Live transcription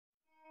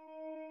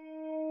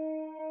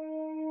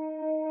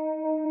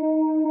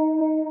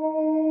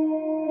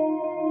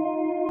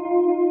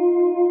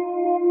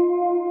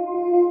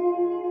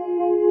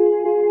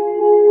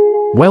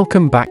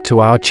Welcome back to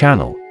our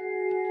channel.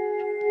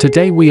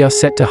 Today we are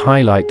set to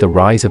highlight the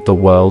rise of the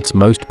world's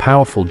most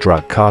powerful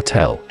drug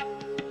cartel.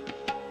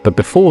 But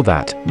before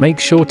that, make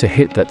sure to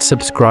hit that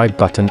subscribe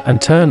button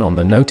and turn on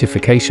the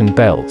notification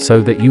bell so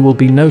that you will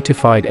be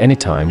notified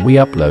anytime we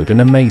upload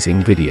an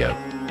amazing video.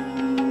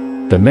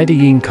 The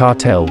Medellín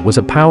Cartel was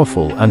a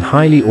powerful and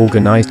highly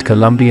organized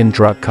Colombian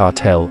drug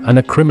cartel and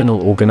a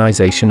criminal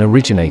organization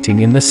originating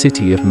in the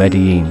city of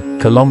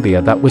Medellín,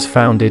 Colombia that was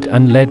founded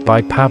and led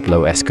by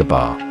Pablo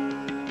Escobar.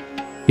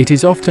 It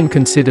is often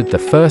considered the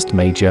first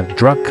major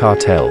drug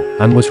cartel,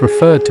 and was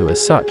referred to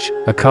as such,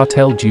 a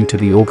cartel due to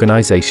the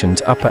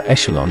organization's upper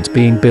echelons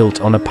being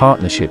built on a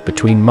partnership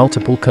between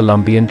multiple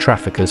Colombian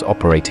traffickers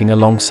operating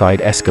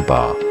alongside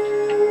Escobar.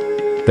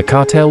 The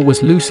cartel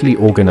was loosely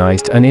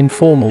organized and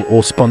informal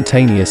or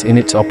spontaneous in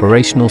its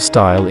operational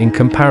style in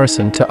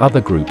comparison to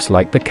other groups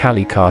like the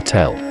Cali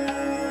Cartel.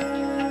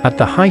 At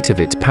the height of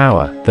its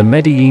power, the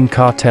Medellín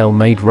Cartel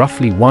made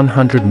roughly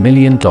 $100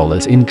 million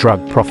in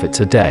drug profits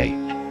a day.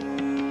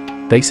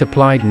 They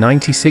supplied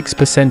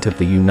 96% of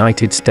the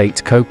United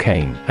States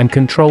cocaine and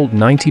controlled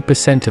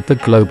 90% of the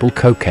global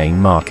cocaine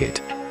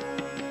market.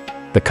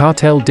 The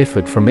cartel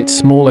differed from its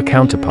smaller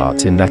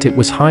counterparts in that it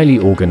was highly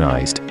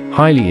organized,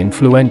 highly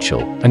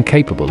influential, and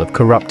capable of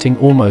corrupting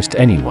almost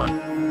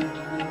anyone.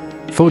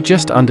 For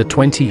just under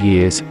 20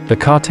 years, the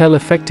cartel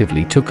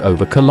effectively took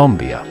over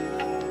Colombia.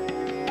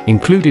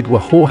 Included were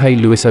Jorge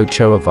Luis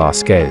Ochoa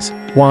Vásquez,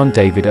 Juan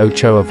David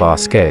Ochoa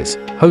Vásquez,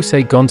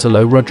 José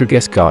Gonzalo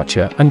Rodríguez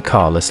Gacha, and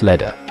Carlos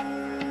Lehder.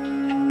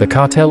 The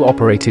cartel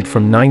operated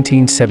from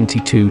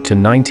 1972 to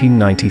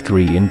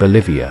 1993 in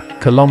Bolivia,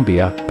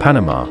 Colombia,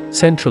 Panama,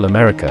 Central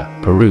America,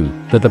 Peru,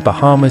 the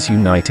Bahamas,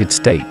 United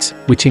States,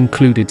 which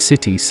included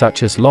cities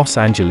such as Los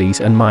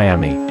Angeles and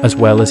Miami, as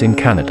well as in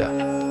Canada.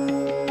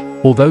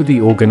 Although the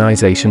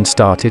organization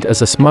started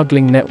as a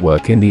smuggling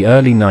network in the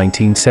early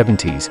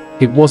 1970s,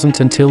 it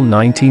wasn't until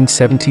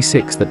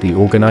 1976 that the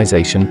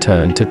organization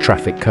turned to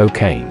traffic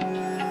cocaine.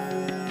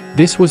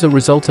 This was a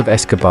result of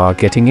Escobar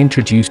getting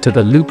introduced to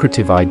the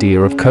lucrative idea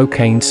of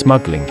cocaine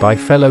smuggling by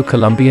fellow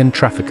Colombian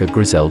trafficker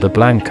Griselda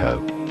Blanco.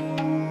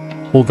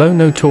 Although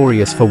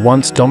notorious for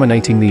once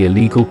dominating the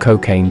illegal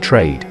cocaine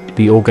trade,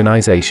 the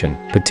organization,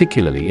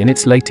 particularly in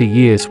its later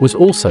years, was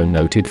also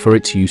noted for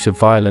its use of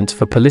violence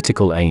for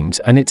political aims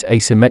and its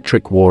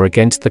asymmetric war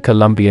against the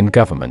Colombian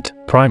government,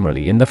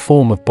 primarily in the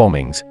form of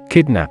bombings,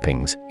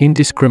 kidnappings,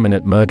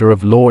 indiscriminate murder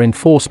of law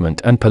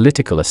enforcement, and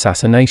political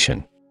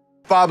assassination.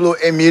 Pablo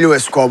Emilio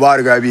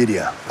Escobar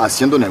Gaviria,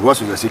 haciendo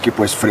negocios, así que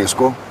pues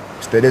fresco.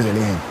 Ustedes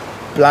eligen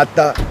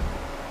plata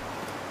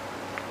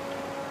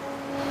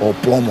o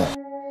plomo.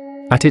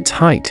 At its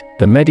height,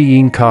 the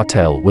Medellín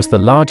Cartel was the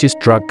largest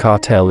drug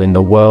cartel in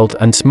the world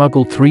and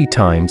smuggled 3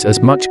 times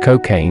as much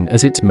cocaine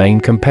as its main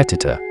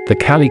competitor, the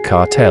Cali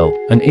Cartel,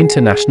 an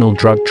international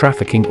drug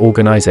trafficking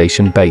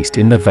organization based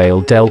in the Valle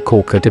del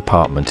Cauca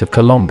department of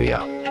Colombia.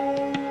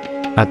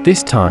 At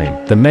this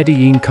time, the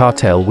Medellín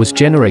Cartel was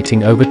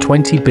generating over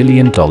 $20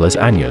 billion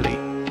annually.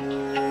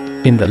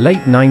 In the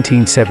late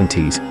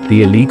 1970s,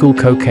 the illegal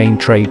cocaine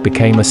trade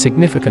became a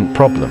significant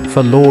problem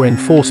for law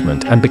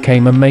enforcement and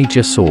became a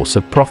major source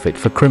of profit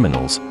for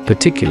criminals,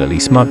 particularly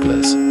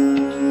smugglers.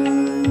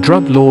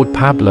 Drug lord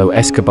Pablo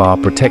Escobar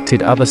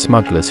protected other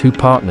smugglers who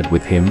partnered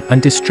with him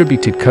and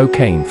distributed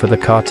cocaine for the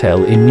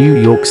cartel in New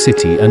York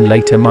City and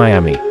later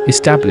Miami,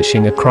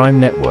 establishing a crime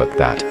network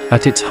that,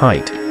 at its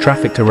height,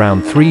 trafficked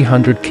around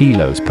 300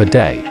 kilos per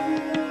day.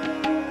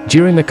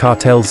 During the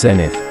cartel's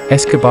zenith,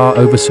 Escobar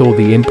oversaw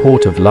the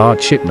import of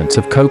large shipments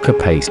of coca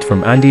paste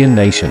from Andean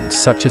nations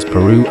such as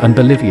Peru and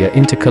Bolivia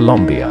into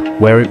Colombia,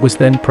 where it was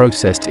then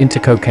processed into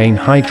cocaine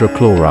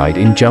hydrochloride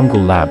in jungle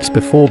labs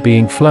before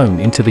being flown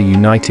into the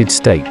United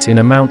States in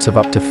amounts of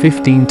up to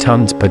 15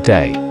 tons per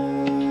day.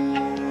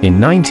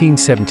 In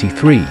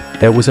 1973,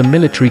 there was a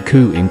military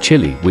coup in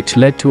Chile which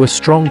led to a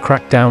strong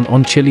crackdown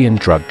on Chilean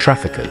drug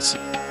traffickers.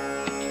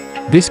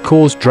 This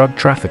caused drug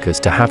traffickers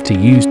to have to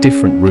use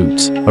different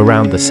routes.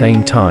 Around the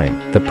same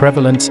time, the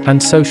prevalence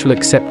and social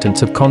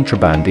acceptance of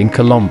contraband in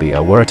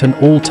Colombia were at an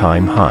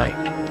all-time high.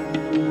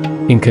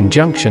 In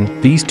conjunction,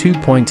 these 2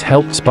 points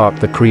helped spark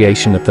the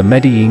creation of the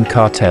Medellín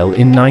Cartel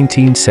in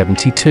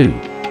 1972.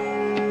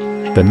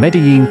 The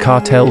Medellín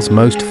Cartel's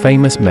most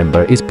famous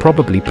member is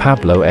probably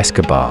Pablo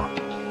Escobar.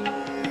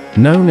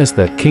 Known as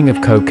the King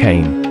of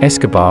Cocaine,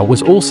 Escobar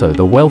was also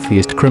the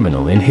wealthiest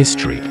criminal in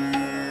history.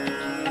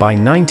 By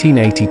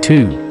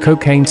 1982,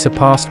 cocaine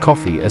surpassed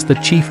coffee as the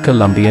chief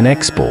Colombian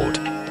export.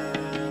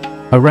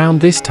 Around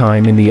this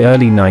time in the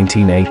early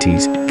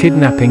 1980s,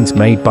 kidnappings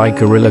made by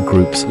guerrilla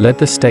groups led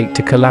the state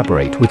to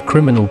collaborate with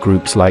criminal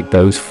groups like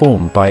those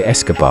formed by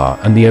Escobar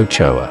and the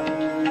Ochoa.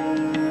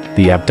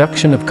 the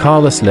abduction of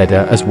Carlos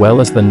Lehder as well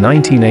as the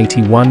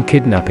 1981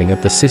 kidnapping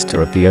of the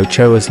sister of the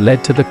Ochoas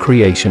led to the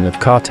creation of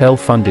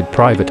cartel-funded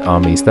private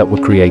armies that were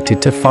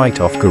created to fight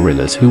off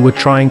guerrillas who were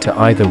trying to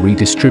either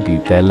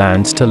redistribute their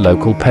lands to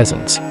local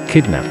peasants,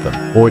 kidnap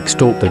them, or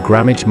extort the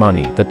grammage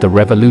money that the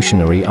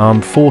Revolutionary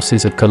Armed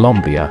Forces of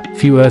Colombia,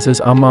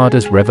 Fuerzas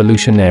Armadas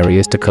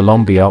Revolucionarias de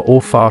Colombia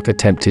or FARC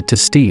attempted to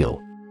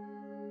steal.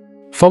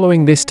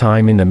 Following this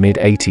time in the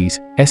mid-80s,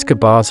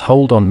 Escobar's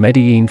hold on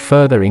Medellín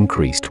further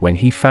increased when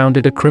he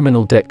founded a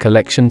criminal debt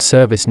collection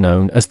service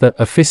known as the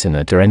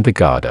Oficina de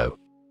Envigado.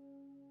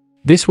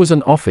 This was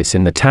an office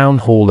in the town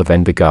hall of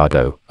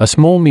Envigado, a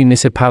small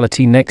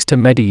municipality next to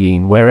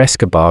Medellín where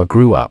Escobar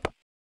grew up.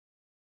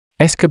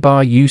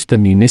 Escobar used the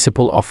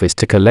municipal office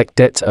to collect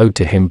debts owed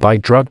to him by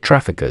drug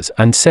traffickers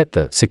and set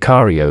the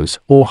sicarios,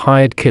 or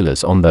hired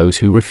killers, on those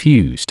who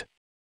refused.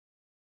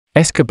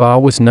 Escobar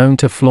was known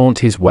to flaunt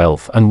his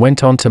wealth and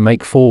went on to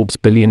make Forbes'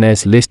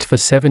 billionaires list for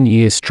 7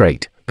 years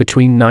straight,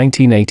 between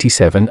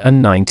 1987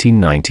 and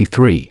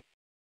 1993.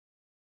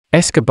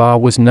 Escobar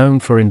was known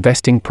for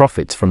investing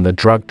profits from the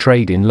drug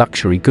trade in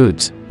luxury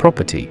goods,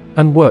 property,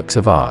 and works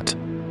of art.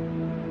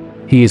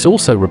 He is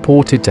also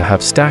reported to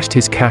have stashed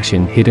his cash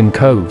in hidden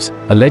coves,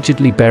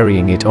 allegedly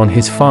burying it on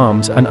his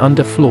farms and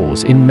under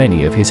floors in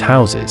many of his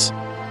houses.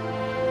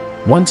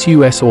 Once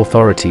U.S.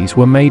 authorities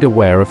were made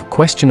aware of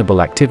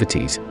questionable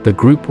activities, the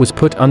group was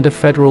put under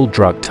Federal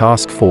Drug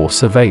Task Force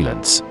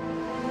surveillance.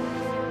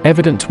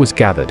 Evidence was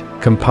gathered,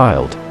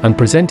 compiled, and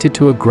presented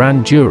to a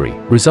grand jury,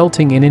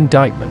 resulting in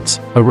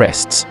indictments,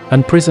 arrests,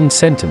 and prison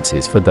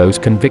sentences for those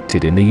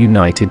convicted in the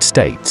United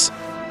States.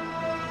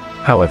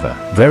 However,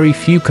 very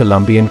few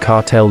Colombian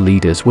cartel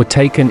leaders were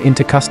taken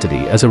into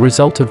custody as a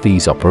result of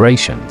these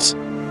operations.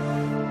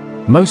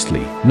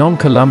 Mostly,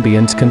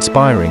 non-Colombians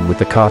conspiring with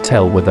the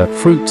cartel were the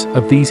fruits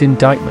of these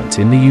indictments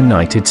in the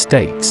United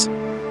States.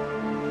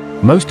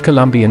 Most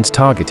Colombians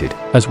targeted,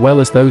 as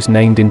well as those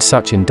named in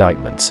such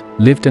indictments,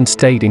 lived and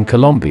stayed in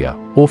Colombia,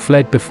 or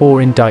fled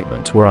before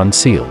indictments were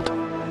unsealed.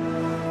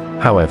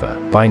 However,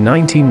 by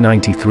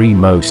 1993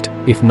 most,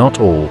 if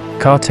not all,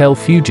 cartel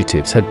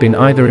fugitives had been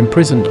either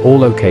imprisoned or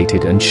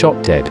located and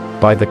shot dead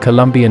by the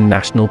Colombian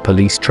National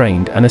Police,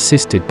 trained and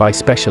assisted by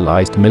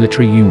specialized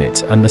military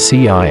units and the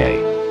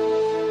CIA.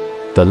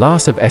 The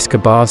last of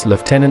Escobar's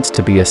lieutenants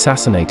to be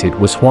assassinated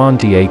was Juan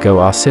Diego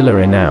Arcila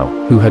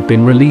Henao, who had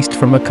been released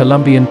from a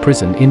Colombian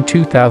prison in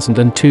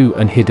 2002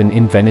 and hidden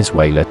in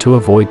Venezuela to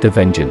avoid the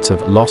vengeance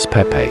of Los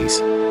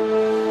Pepes.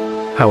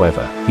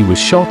 However, he was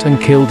shot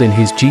and killed in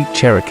his Jeep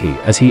Cherokee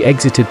as he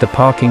exited the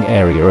parking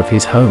area of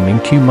his home in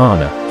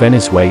Cumana,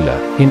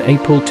 Venezuela, in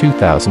April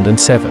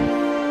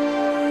 2007.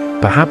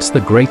 Perhaps the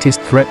greatest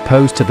threat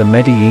posed to the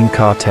Medellín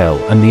Cartel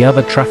and the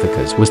other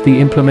traffickers was the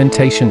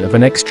implementation of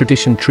an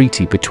extradition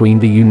treaty between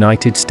the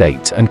United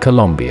States and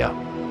Colombia.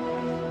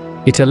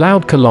 It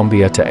allowed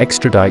Colombia to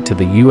extradite to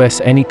the US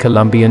any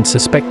Colombian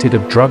suspected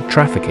of drug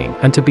trafficking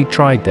and to be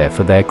tried there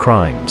for their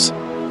crimes.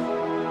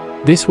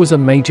 This was a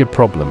major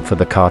problem for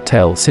the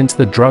cartel since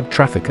the drug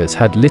traffickers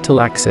had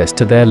little access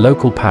to their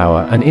local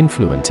power and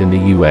influence in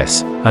the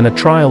US, and a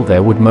trial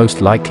there would most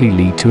likely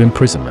lead to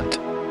imprisonment.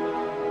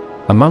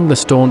 Among the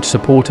staunch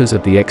supporters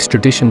of the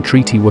extradition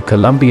treaty were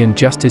Colombian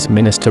Justice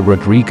Minister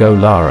Rodrigo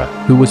Lara,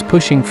 who was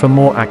pushing for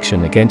more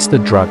action against the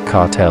drug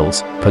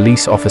cartels,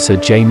 police officer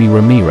Jaime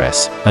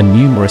Ramirez, and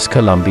numerous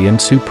Colombian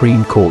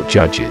Supreme Court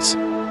judges.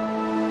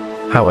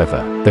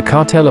 However, the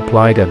cartel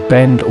applied a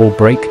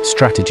bend-or-break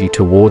strategy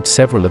towards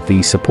several of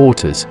these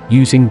supporters,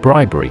 using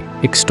bribery,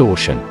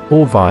 extortion,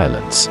 or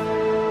violence.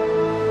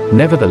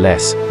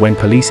 Nevertheless, when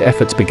police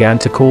efforts began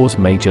to cause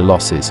major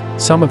losses,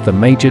 some of the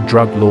major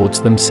drug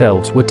lords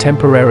themselves were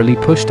temporarily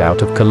pushed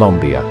out of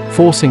Colombia,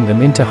 forcing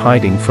them into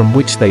hiding, from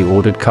which they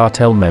ordered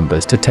cartel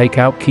members to take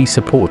out key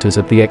supporters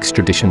of the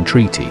extradition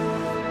treaty.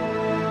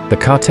 The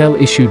cartel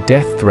issued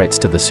death threats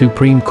to the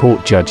Supreme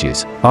Court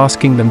judges,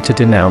 asking them to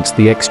denounce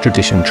the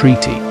extradition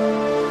treaty.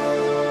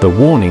 The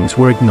warnings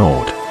were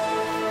ignored.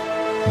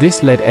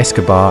 This led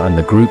Escobar and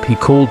the group he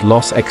called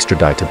Los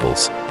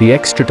Extraditables, the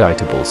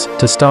Extraditables,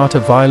 to start a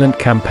violent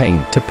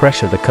campaign to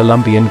pressure the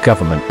Colombian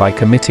government by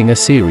committing a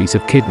series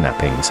of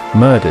kidnappings,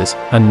 murders,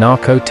 and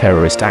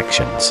narco-terrorist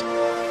actions.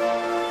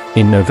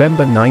 In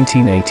November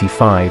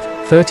 1985,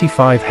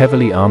 35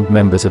 heavily armed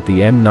members of the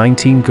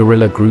M19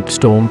 guerrilla group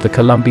stormed the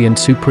Colombian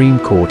Supreme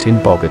Court in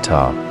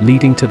Bogotá,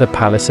 leading to the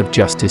Palace of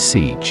Justice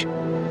siege.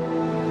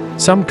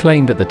 Some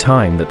claimed at the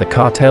time that the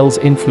cartel's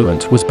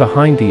influence was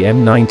behind the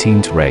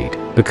M19's raid,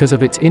 because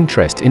of its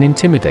interest in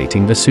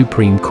intimidating the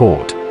Supreme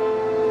Court.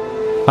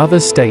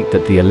 Others state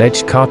that the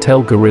alleged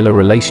cartel-guerrilla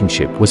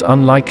relationship was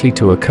unlikely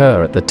to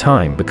occur at the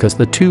time because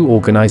the two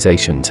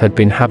organizations had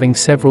been having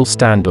several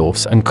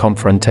standoffs and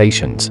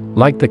confrontations,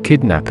 like the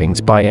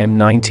kidnappings by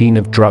M19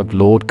 of drug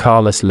lord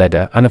Carlos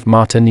Lehder and of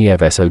Marta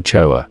Nieves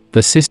Ochoa,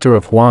 the sister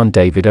of Juan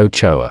David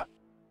Ochoa.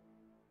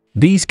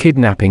 These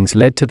kidnappings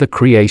led to the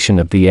creation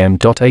of the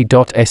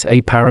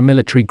M.A.SA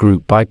paramilitary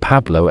group by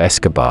Pablo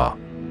Escobar.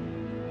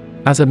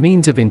 As a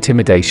means of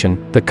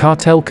intimidation, the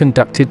cartel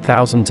conducted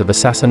thousands of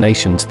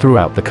assassinations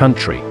throughout the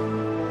country.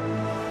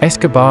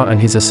 Escobar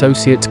and his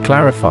associates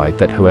clarified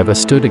that whoever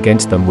stood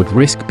against them would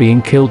risk being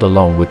killed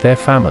along with their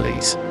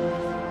families.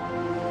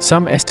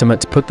 Some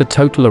estimates put the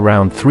total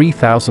around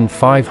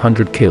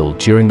 3,500 killed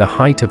during the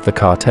height of the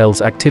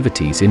cartel's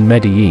activities in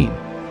Medellín.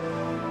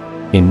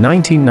 In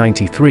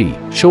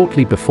 1993,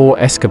 shortly before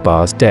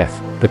Escobar's death,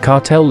 the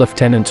cartel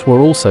lieutenants were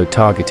also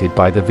targeted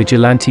by the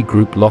vigilante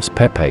group Los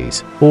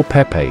Pepes, or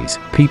Pepes,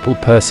 people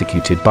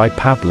persecuted by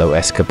Pablo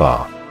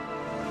Escobar.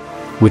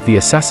 With the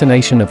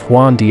assassination of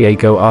Juan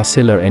Diego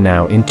Arcila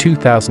Henao in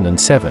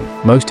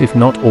 2007, most if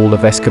not all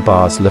of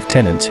Escobar's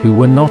lieutenants who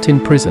were not in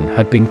prison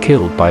had been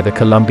killed by the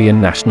Colombian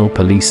National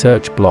Police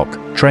Search Bloc,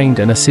 trained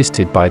and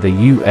assisted by the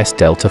U.S.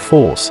 Delta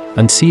Force,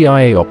 and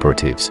CIA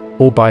operatives,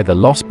 or by the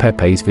Los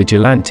Pepes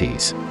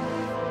vigilantes.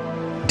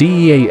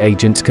 DEA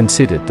agents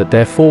considered that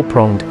their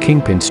four-pronged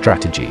kingpin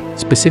strategy,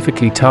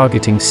 specifically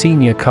targeting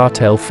senior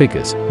cartel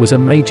figures, was a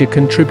major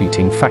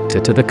contributing factor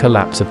to the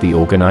collapse of the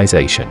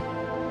organization.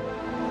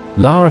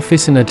 La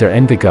Oficina de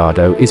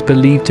Envigado is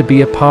believed to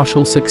be a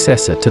partial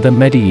successor to the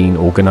Medellín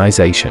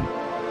organization.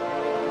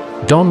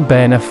 Don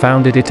Berna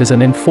founded it as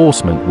an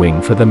enforcement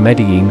wing for the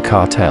Medellín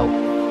Cartel.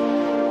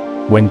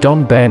 When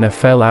Don Berna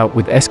fell out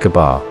with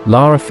Escobar,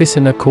 La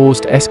Oficina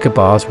caused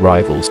Escobar's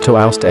rivals to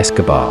oust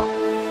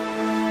Escobar.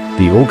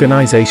 The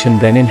organization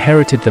then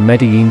inherited the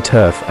Medellín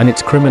turf and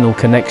its criminal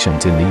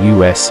connections in the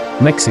US,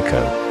 Mexico,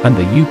 and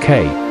the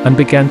UK, and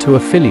began to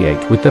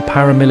affiliate with the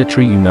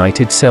paramilitary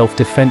United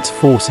Self-Defense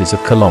Forces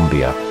of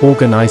Colombia,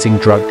 organizing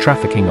drug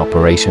trafficking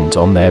operations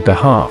on their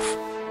behalf.